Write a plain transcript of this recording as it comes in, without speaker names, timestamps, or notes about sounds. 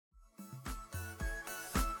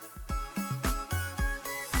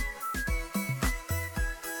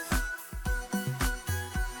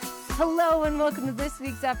Hello and welcome to this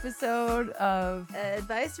week's episode of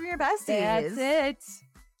Advice from Your Besties. That's It.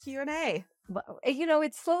 Q&A. You know,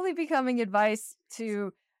 it's slowly becoming advice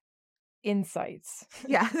to insights.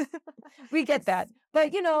 Yeah. We get that.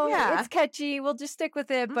 But, you know, Yeah. it's catchy. We'll just stick with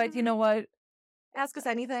it. But you know what? Ask us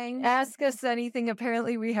anything. Ask us anything.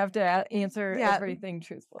 Apparently, we have to answer Yeah. everything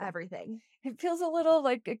truthfully. Everything. It feels a little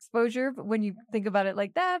like exposure but when you think about it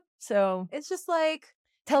like that. So It's just like...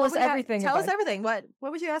 tell us what we got- everything. Tell us about everything. What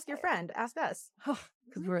would you ask your friend? Ask us.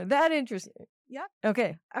 because we're that interested. Yep.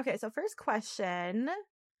 Okay. Okay, so first question.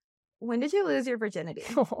 When did you lose your virginity?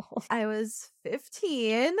 I was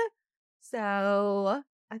 15. So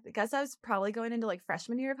I guess I was probably going into like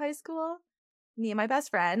freshman year of high school. Me and my best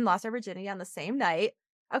friend lost our virginity on the same night.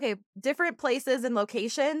 Okay, different places and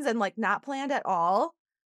locations and like not planned at all.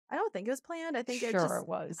 I don't think it was planned. I think Sure it just... it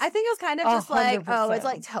was. I think it was kind of just like, oh, it's 100%.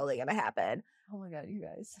 like totally gonna happen. Oh my god, you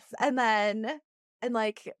guys. And then, and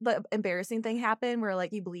like the embarrassing thing happened where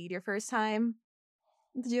like you bleed your first time.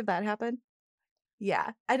 Did you have that happen?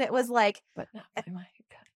 Yeah. And it was like, But not by my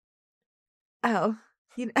oh,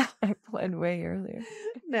 you know, I bled way earlier.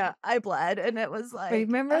 no, I bled. And it was like, Wait,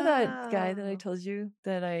 remember that guy that I oh. told you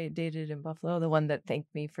that I dated in Buffalo? The one that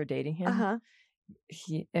thanked me for dating him? Uh-huh.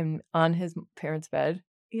 He am on his parents' bed.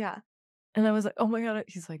 Yeah. And I was like, oh my god.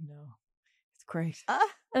 He's like, no, it's great. Uh,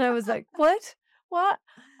 And I was like, what? What?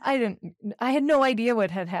 I had no idea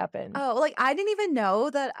what had happened. oh, like I didn't even know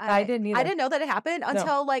that I didn't either. I didn't know that it happened No.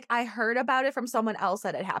 until like I heard about it from someone else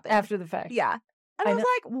that it happened. After the fact. Yeah. And I was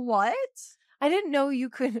like, what? I didn't know you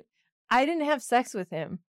could. I didn't have sex with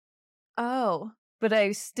him, Oh. but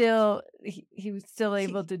I still, he was still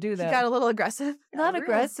able to do He that. got a little aggressive. Not Real.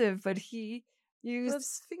 aggressive, but he used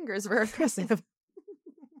His fingers were aggressive.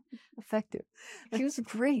 effective. He was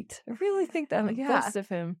great. I really think that I'm Yeah. best of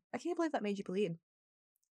him. I can't believe that made you bleed.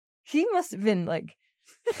 He must have been like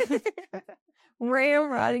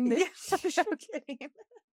ramrodding the Yeah, no kidding.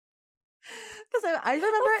 Because I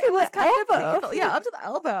remember Up to it was the kind of elbow. painful. Yeah, up to the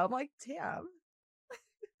elbow. I'm like, damn.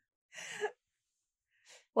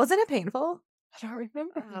 Wasn't it painful? I don't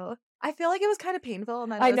remember. Oh, I feel like it was kind of painful.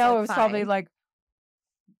 And then I know like, it was probably fine. like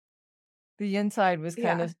the inside was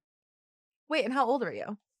kind Yeah. of Wait, and how old were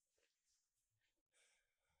you?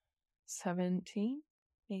 17,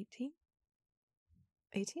 18.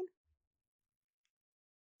 18?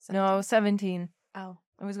 No, I was 17. Oh,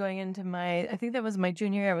 I was going into I think that was my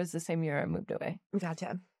junior year. It was the same year I moved away.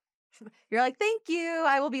 gotcha. You're like, thank you.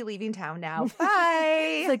 I will be leaving town now.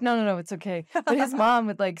 Bye. He's like, no, it's okay. But his mom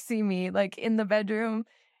would like see me like in the bedroom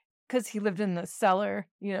because he lived in the cellar,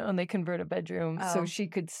 you know, and they convert a bedroom so Oh. she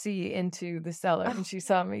could see into the cellar. And she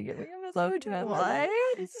saw me giving him a blowjob. What? I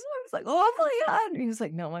was like, oh my god. And he was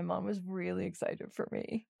like, no, my mom was really excited for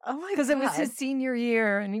me Oh my god. because it was his senior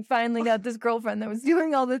year and he finally got this girlfriend that was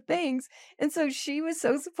doing all the things. And so she was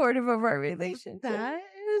so supportive of our relationship. That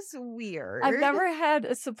is weird. I've never had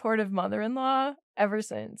a supportive mother-in-law ever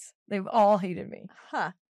since. They've all hated me.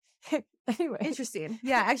 Huh. Anyway. Interesting.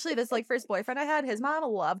 Yeah, actually, this like first boyfriend I had, his mom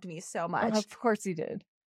loved me so much. Of course he did.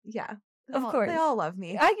 Yeah. Of course. They all love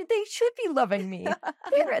me. They should be loving me.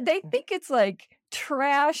 They think it's like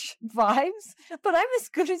trash vibes, but I'm as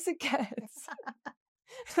good as it gets.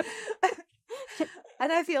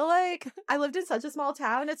 And I feel like I lived in such a small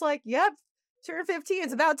town. It's like, yep, turn 15.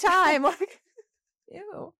 It's about time. Like,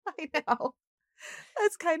 Ew. I know.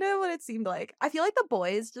 That's kind of what it seemed like. I feel like the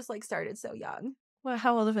boys just like started so young. Well,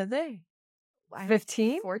 how old are they? I-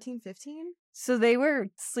 15? 14, 15? So they were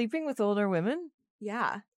sleeping with older women?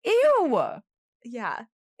 Yeah. Ew. Yeah.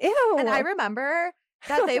 Ew. And I remember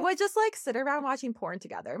that they would just like sit around watching porn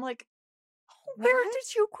together. I'm like, Where what?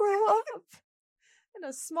 did you grow up? In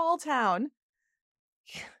a small town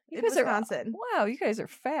You in guys Wisconsin. Wow, you guys are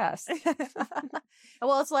fast.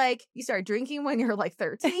 Well, it's like you start drinking when you're like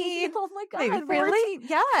 13. Oh my Maybe god, really? 14.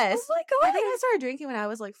 Yes. Oh my I god. think I started drinking when I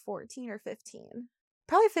was like 14 or 15.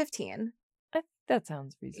 Probably 15. That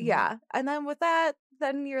sounds reasonable. Yeah. And then with that,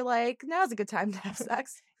 then you're like, now's a good time to have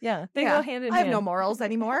sex. Yeah, they Yeah. go hand in I hand. have no morals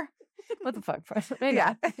anymore. What the fuck? Maybe.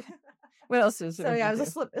 Yeah. What else is there? So yeah, to it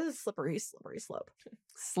was do? a slippery slope.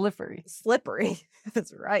 Slippery. Slippery.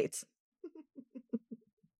 That's right.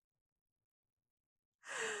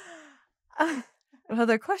 What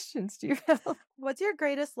other questions do you have? What's your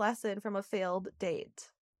greatest lesson from a failed date?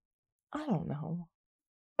 I don't know.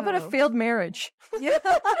 How about a Oh. failed marriage? Yeah.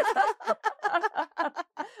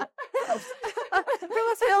 From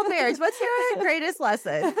a failed marriage, what's your greatest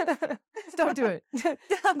lesson? Don't do it.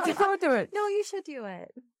 Don't do it. No, you should do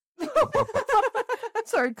it. I'm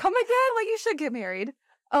sorry. Come again? Like you should get married.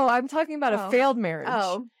 Oh, I'm talking about a Oh. failed marriage.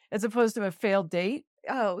 Oh, As opposed to a failed date.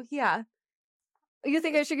 oh, yeah. You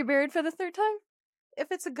think I should get married for the third time?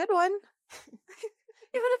 If it's a good one.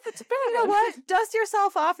 Even if it's bad. You know what? Dust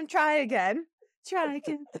yourself off and try again. Try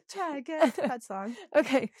again. Try again. That song.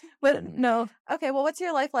 Okay, but no. Okay, well, what's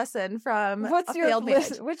your life lesson from What's a your failed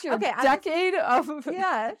marriage? what's your Okay, decade of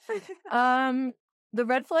Yeah. the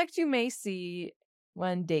red flags you may see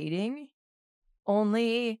when dating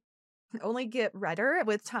only Only get redder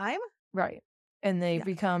with time. right, and they Yeah.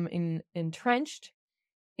 become entrenched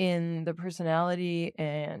in the personality,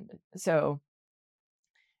 and so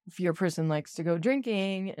if your person likes to go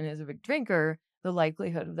drinking and is a big drinker, the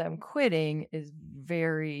likelihood of them quitting is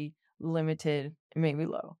very limited and maybe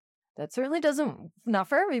low. That certainly doesn't, not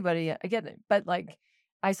for everybody, I get it. But like,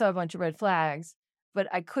 I saw a bunch of red flags, but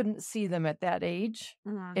I couldn't see them at that age.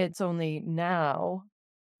 Mhm. It's only now,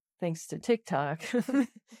 thanks to TikTok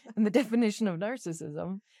and the definition of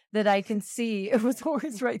narcissism, that I can see it was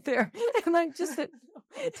always right there. And I just,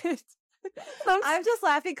 I'm just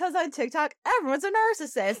laughing because on TikTok, everyone's a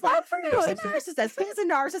narcissist. Like, he's a narcissist. He's a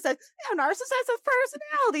narcissist. Yeah, narcissist has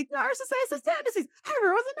personality. Narcissist has tendencies.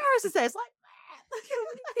 Everyone's a narcissist. Like,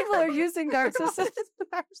 people are using narcissists.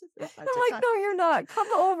 Narcissist on I'm like, TikTok. no, you're not.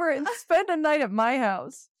 Come over and spend a night at my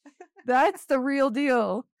house. That's the real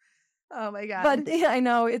deal. Oh my God. But yeah, I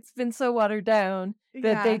know it's been so watered down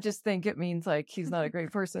that they Yeah. just think it means like he's not a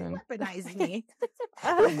great person. Weaponizing me.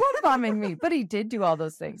 Love bombing me, but he did do all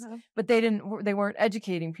those things. Uh-huh. But they weren't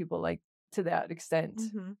educating people like to that extent.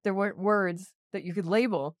 Mhm. There weren't words that you could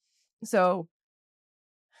label. So,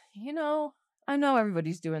 I know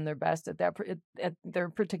everybody's doing their best at at their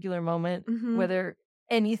particular moment, Mhm. whether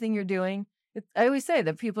anything you're doing. I always say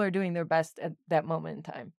that people are doing their best at that moment in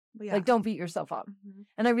time. Yeah. Like, don't beat yourself up. Mhm.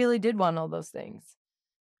 And I really did want all those things.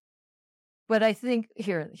 But I think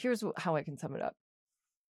here's how I can sum it up.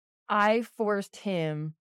 I forced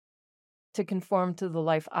him to conform to the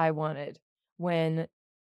life I wanted when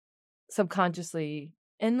subconsciously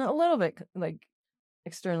and a little bit like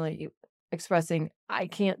externally expressing, I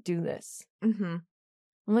can't do this. Mhm.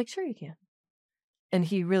 I'm like, sure you can. And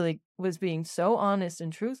he really was being so honest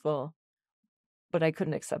and truthful, but I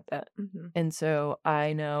couldn't accept that. Mhm. And so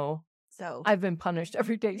I know So I've been punished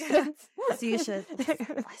every day Yeah. since. So you should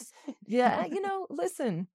listen. Yeah,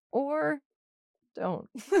 listen or don't.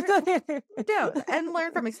 Don't and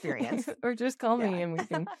learn from experience. Or just call me Yeah.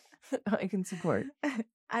 and I can support.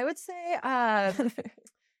 I would say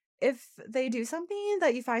if they do something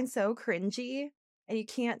that you find so cringy and you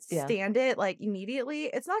can't Yeah. stand it like immediately,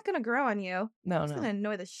 it's not going to grow on you. No, It's going no. to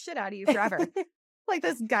annoy the shit out of you forever. Like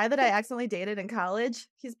this guy that I accidentally dated in college,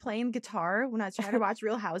 he's playing guitar when I was trying to watch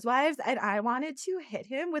Real Housewives, and I wanted to hit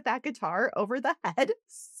him with that guitar over the head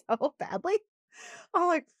so badly. I'm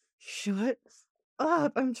like, shut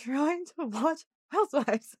up. I'm trying to watch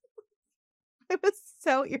Housewives. I was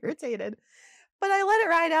so irritated. But I let it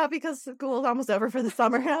ride out because school's almost over for the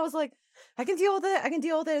summer. And I was like, I can deal with it. I can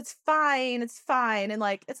deal with it. It's fine. It's fine. And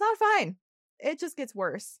like, it's not fine. It just gets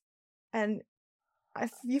worse. And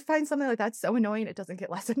if you find something like that so annoying, it doesn't get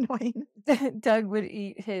less annoying. Doug would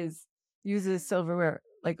use his silverware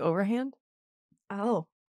like overhand. Oh,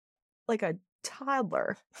 like a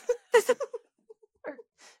toddler.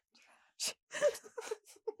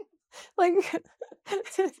 Like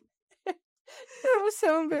it was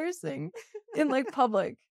so embarrassing in like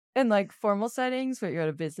public and like formal settings where you're at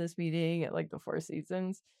a business meeting at like the Four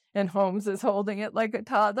Seasons and Holmes is holding it like a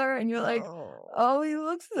toddler and you're like, oh, he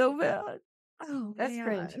looks so bad. Oh, That's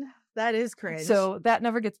cringe. man. That is cringe. So that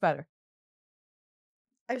never gets better.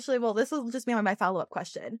 actually, well, this will just be my follow-up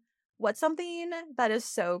question. What's something that is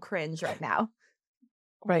so cringe right now?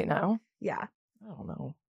 Right now, Yeah. I don't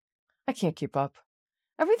know. I can't keep up.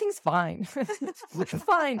 Everything's fine. It's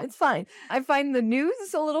fine. It's fine. I find the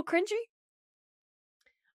news a little cringy.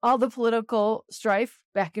 All the political strife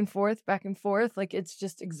back and forth. Like it's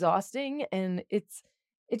just exhausting. And it's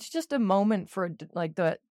just a moment for like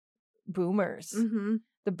the boomers, Mm-hmm.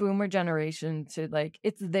 the boomer generation to like,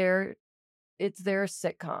 it's their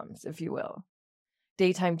sitcoms, if you will.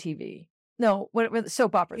 Daytime TV. No, what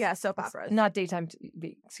soap operas. Yeah, soap operas. Not daytime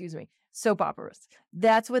TV, excuse me. Soap operas.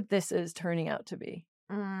 That's what this is turning out to be.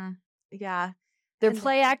 Yeah. They're And-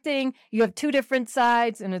 play acting. You have two different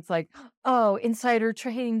sides, and it's like, oh, insider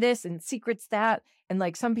trading this and secrets that. And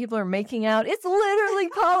like some people are making out. It's literally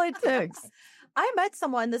politics. I met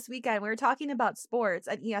someone this weekend. We were talking about sports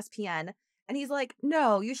at ESPN. And he's like,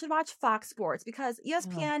 no, you should watch Fox Sports because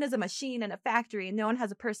ESPN is a machine and a factory and no one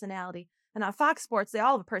has a personality. And on Fox Sports, they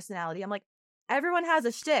all have a personality. I'm like, everyone has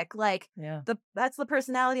a shtick. Like, Yeah. that's the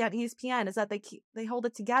personality on ESPN, is that they hold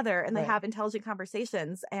it together and they Right. have intelligent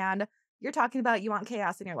conversations. And you're talking about you want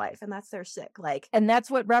chaos in your life, and that's their shtick. Like, And that's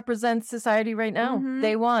what represents society right now. Mhm.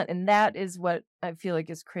 They want, and that is what I feel like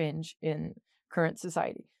is cringe in current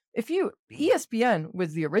society. If ESPN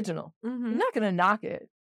was the original, you're not going to knock it,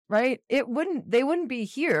 right? They wouldn't be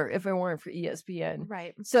here if it weren't for ESPN.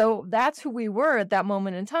 right. So that's who we were at that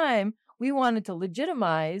moment in time. We wanted to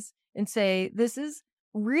legitimize and say, this is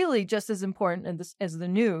really just as important as the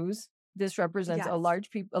news. This represents a Yes. large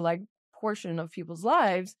portion of people's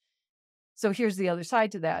lives. So here's the other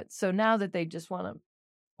side to that. So now that they just want to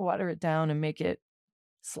water it down and make it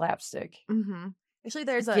slapstick, Actually,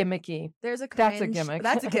 there's a gimmicky. There's a cringe. That's a gimmick.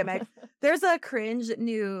 That's a gimmick. There's a cringe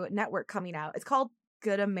new network coming out. It's called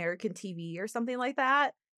Good American TV or something like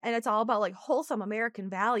that. And it's all about like wholesome American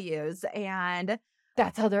values and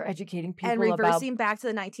That's how they're educating people reversing back to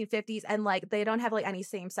the 1950s. And like they don't have like any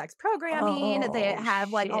same-sex programming. They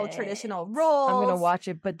have like all traditional roles. I'm gonna watch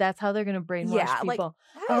it, but that's how they're gonna brainwash people.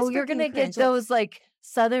 Like, You're gonna get those like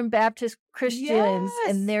Southern Baptist Christians,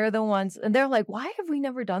 and they're the ones, and they're like, why have we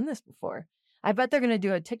never done this before? I bet they're gonna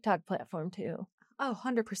do a TikTok platform too. Oh,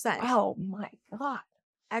 100%. Oh my God.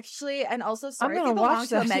 Actually, and also, sorry if gonna you belong watch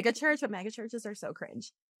to a that. mega church, but mega churches are so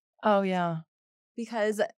cringe. Oh yeah.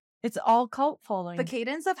 Because It's all cult following. the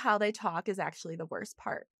cadence of how they talk is actually the worst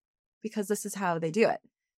part. Because this is how they do it.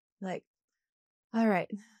 Like, all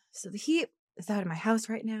right, so the heat is out of my house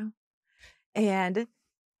right now. And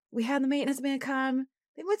we had the maintenance man come.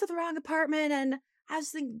 They went to the wrong apartment. And I was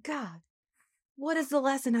thinking, God, what is the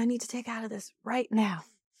lesson I need to take out of this right now?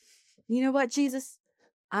 You know what, Jesus?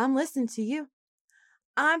 I'm listening to you.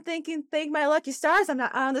 I'm thinking, thank my lucky stars, I'm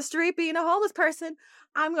not on the street being a homeless person.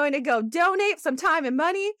 I'm going to go donate some time and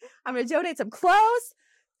money. I'm going to donate some clothes.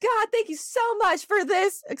 God, thank you so much for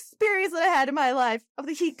this experience that I had in my life of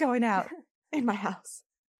the heat going out in my house.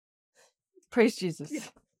 Praise Jesus. Yeah.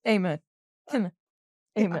 Amen. Amen.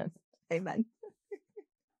 Amen. Amen.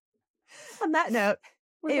 On that note,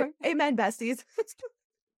 amen, besties.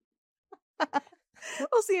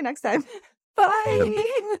 We'll see you next time.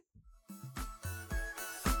 Bye.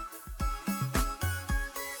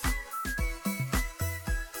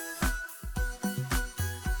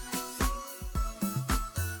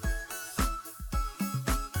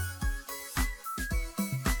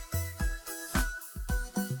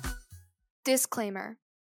 Disclaimer.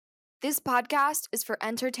 This podcast is for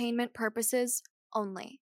entertainment purposes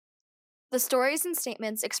only. The stories and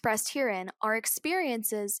statements expressed herein are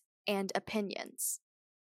experiences and opinions.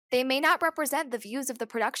 They may not represent the views of the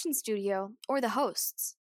production studio or the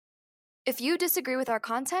hosts. If you disagree with our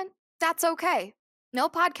content, that's okay. No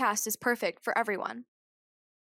podcast is perfect for everyone.